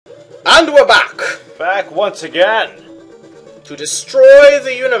And we're back! Back once again! To destroy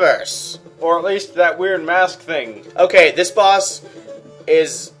the universe! Or at least that weird mask thing. Okay, this boss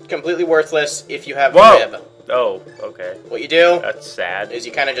is completely worthless if you have Whoa! the rib. Oh, okay. What you do That's sad. is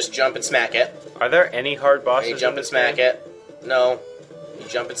you kind of just jump and smack it. Are there any hard bosses? And you jump and smack it. No. You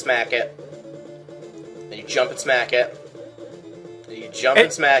jump and smack it. Then you jump and smack it. Then you jump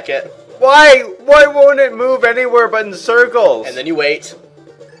and smack it. Why? Why won't it move anywhere but in circles? And then you wait.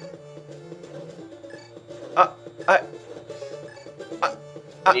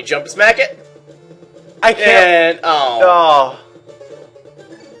 And you jump and smack it. I can't. And, oh.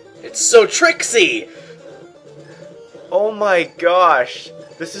 It's so tricksy! Oh my gosh.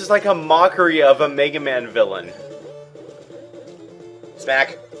 This is like a mockery of a Mega Man villain.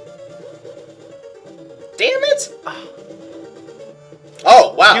 Smack. Damn it!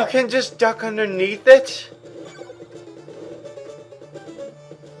 Oh, wow. You can just duck underneath it?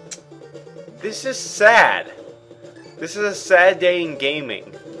 This is sad. This is a sad day in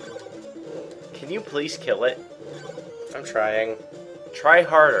gaming. Can you please kill it? I'm trying. Try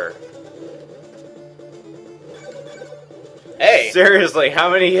harder. Hey! Seriously, how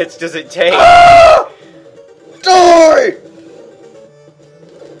many hits does it take? Ah! Die!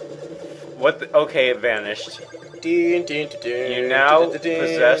 What the, okay, it vanished. You now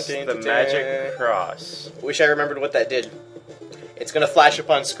possess the magic cross. Wish I remembered what that did. It's gonna flash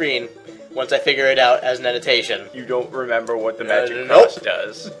up on screen once I figure it out as an annotation. You don't remember what the magic cross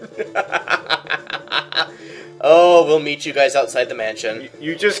does. Oh, we'll meet you guys outside the mansion.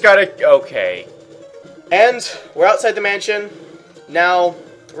 You just gotta... Okay. And we're outside the mansion. Now,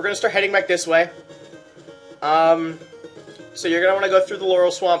 we're gonna start heading back this way. So you're gonna want to go through the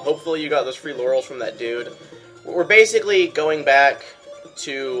Laurel Swamp. Hopefully you got those free laurels from that dude. We're basically going back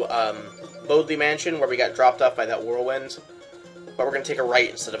to Bodley Mansion, where we got dropped off by that whirlwind. But we're gonna take a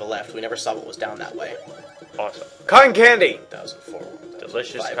right instead of a left. We never saw what was down that way. Awesome. Cotton candy! 1004, 1005,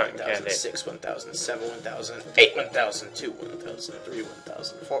 Delicious cotton candy. 1006, 1007, 1008, 1002, 1003,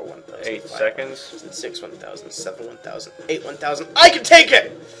 1004, 1005, 8 seconds. 1006, 1007, 1008, 1000. I can take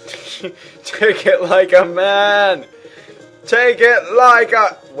it! Take it like a man! Take it like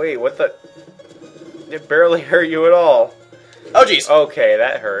a... Wait, what the... It barely hurt you at all. Oh, jeez. Okay,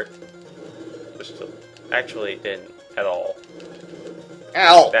 that hurt. Actually, it didn't at all.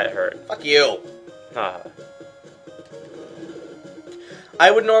 Ow. That hurt. Fuck you. Ah.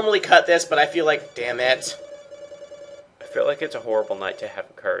 I would normally cut this, but I feel like, damn it. I feel like it's a horrible night to have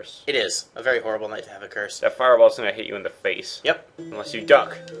a curse. It is. A very horrible night to have a curse. That fireball's gonna hit you in the face. Yep. Unless you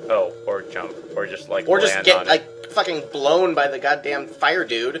duck. Oh, or jump. Or just, like, or just land get, on like, it. fucking blown by the goddamn fire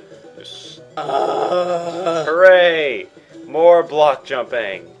dude. Just... Uh... Hooray! More block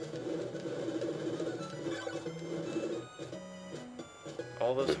jumping.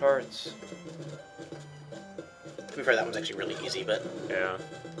 All those hearts. To be fair, that one's actually really easy, but... Yeah.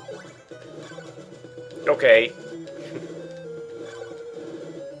 Okay.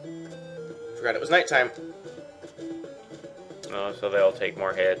 Forgot it was nighttime. Oh, so they'll take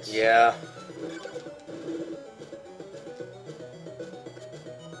more hits. Yeah.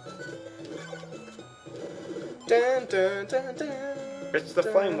 Dun, dun, dun, dun, It's the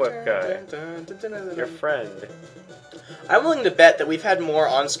Flame Whip guy. Your friend. I'm willing to bet that we've had more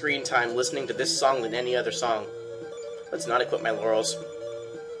on-screen time listening to this song than any other song. Let's not equip my laurels.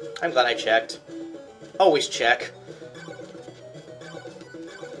 I'm glad I checked. Always check.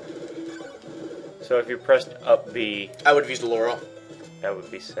 So if you pressed up B, I would have used a laurel. that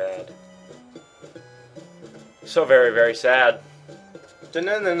would be sad. So very, very sad.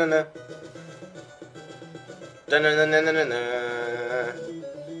 Da-na-na-na-na. Da-na-na-na-na-na.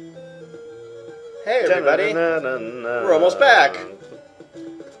 Hey, everybody. We're almost back.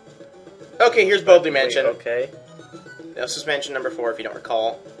 Okay, here's Bodley Mansion. Okay. This is mansion number 4, if you don't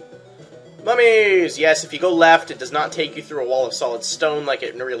recall. Mummies! Yes, if you go left, it does not take you through a wall of solid stone like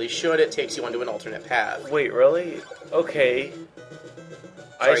it really should. It takes you onto an alternate path. Wait, really? Okay.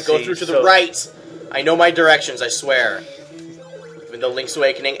 Sorry, go through to the right. I know my directions, I swear. Even though Link's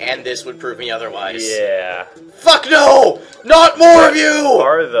Awakening and this would prove me otherwise. Yeah. Fuck no! Not more of you!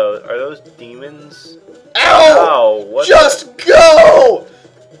 Are those demons? Ow! Ow! What Just go!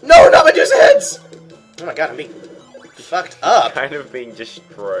 No, not Medusa heads! Oh my god, I'm being fucked up. Kind of being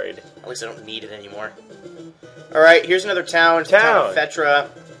destroyed. At least I don't need it anymore. Alright, here's another town. It's the town of Fetra.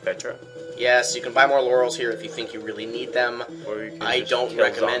 Fetra? Yes, you can buy more laurels here if you think you really need them. Or you can I just don't kill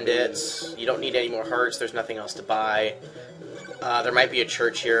recommend zombies. it. You don't need any more hearts. There's nothing else to buy. There might be a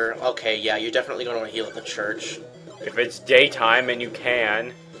church here. Okay, yeah, you're definitely going to want to heal at the church. If it's daytime and you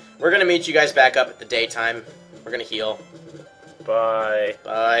can. We're going to meet you guys back up at the daytime. We're going to heal. Bye.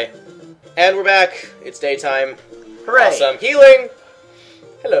 Bye. And we're back. It's daytime. Hooray! Awesome. Healing!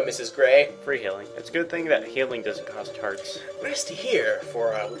 Hello, Mrs. Gray. Free healing. It's a good thing that healing doesn't cost hearts. Rest here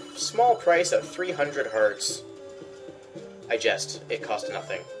for a small price of 300 hearts. I jest. It cost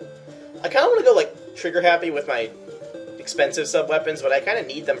nothing. I kind of want to go, like, trigger-happy with my expensive sub-weapons, but I kind of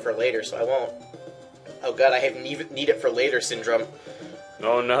need them for later, so I won't. Oh god, I have need it for later syndrome.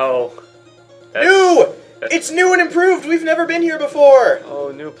 Oh no. New! It's new and improved! We've never been here before!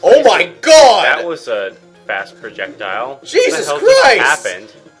 Oh, new place. Oh my god! That was a fast projectile. Jesus what the hell Christ! just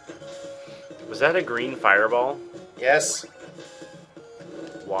happened? Was that a green fireball? Yes.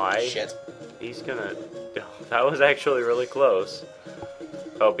 Why? Shit. He's gonna... Oh, that was actually really close.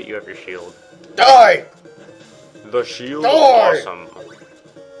 Oh, but you have your shield. Die! The shield Die! is awesome.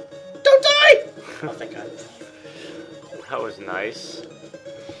 Don't die! Oh, thank god. That was nice.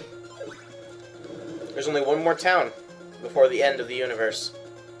 There's only one more town before the end of the universe.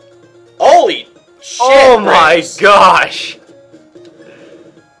 Holy shit! Oh my Rams. gosh!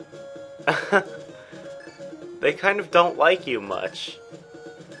 They kind of don't like you much.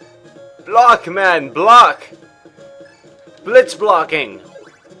 Block, man, block! Blitz blocking!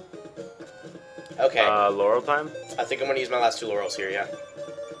 Okay. Laurel time? I think I'm gonna use my last 2 laurels here, yeah.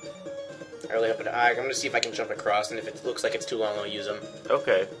 I really hope I'm gonna see if I can jump across, and if it looks like it's too long, I'll use them.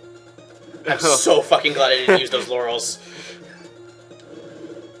 Okay. I'm so fucking glad I didn't use those laurels.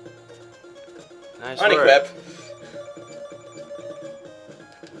 Nice Unequip.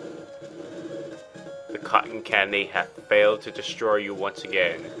 The cotton candy hath failed to destroy you once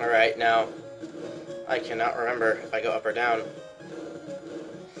again. Alright, now, I cannot remember if I go up or down.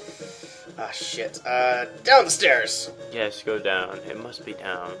 Ah, shit. Down the stairs! Yes, go down. It must be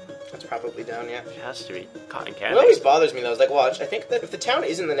down. That's probably down, yeah. It has to be cotton What candy. always bothers me, though, is, like, watch, I think that if the town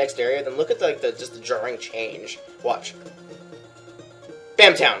is in the next area, then look at, like, just the jarring change. Watch.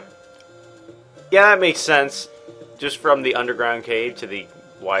 Bam town! Yeah, that makes sense. Just from the underground cave to the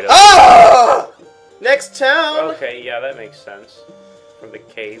wide open. Ah! Next town! Okay, yeah, that makes sense. From the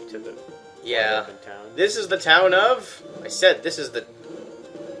cave to the Yeah. wide open town. This is the town of... I said this is the...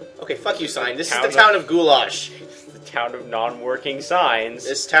 Okay, fuck you, sign. This is the Town town of Goulash. The town of non-working signs.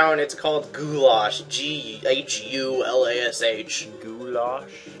 This town, it's called Goulash. G-H-U-L-A-S-H.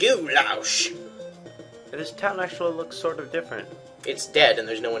 Goulash. Goulash. This town actually looks sort of different. It's dead, and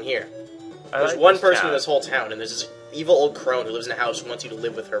there's no one here. I There's like one this person town. in this whole town, and there's this evil old crone who lives in a house and wants you to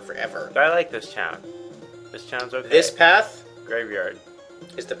live with her forever. I like this town. This town's okay. This path graveyard.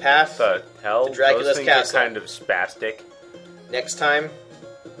 is the path The hell? to Dracula's Those things castle. are kind of spastic. Next time,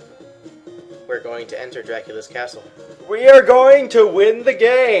 we're going to enter Dracula's castle. We are going to win the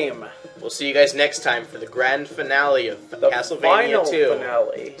game. We'll see you guys next time for the grand finale of The Castlevania final 2.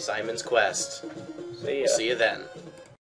 finale. Simon's Quest. See ya. We'll see you then.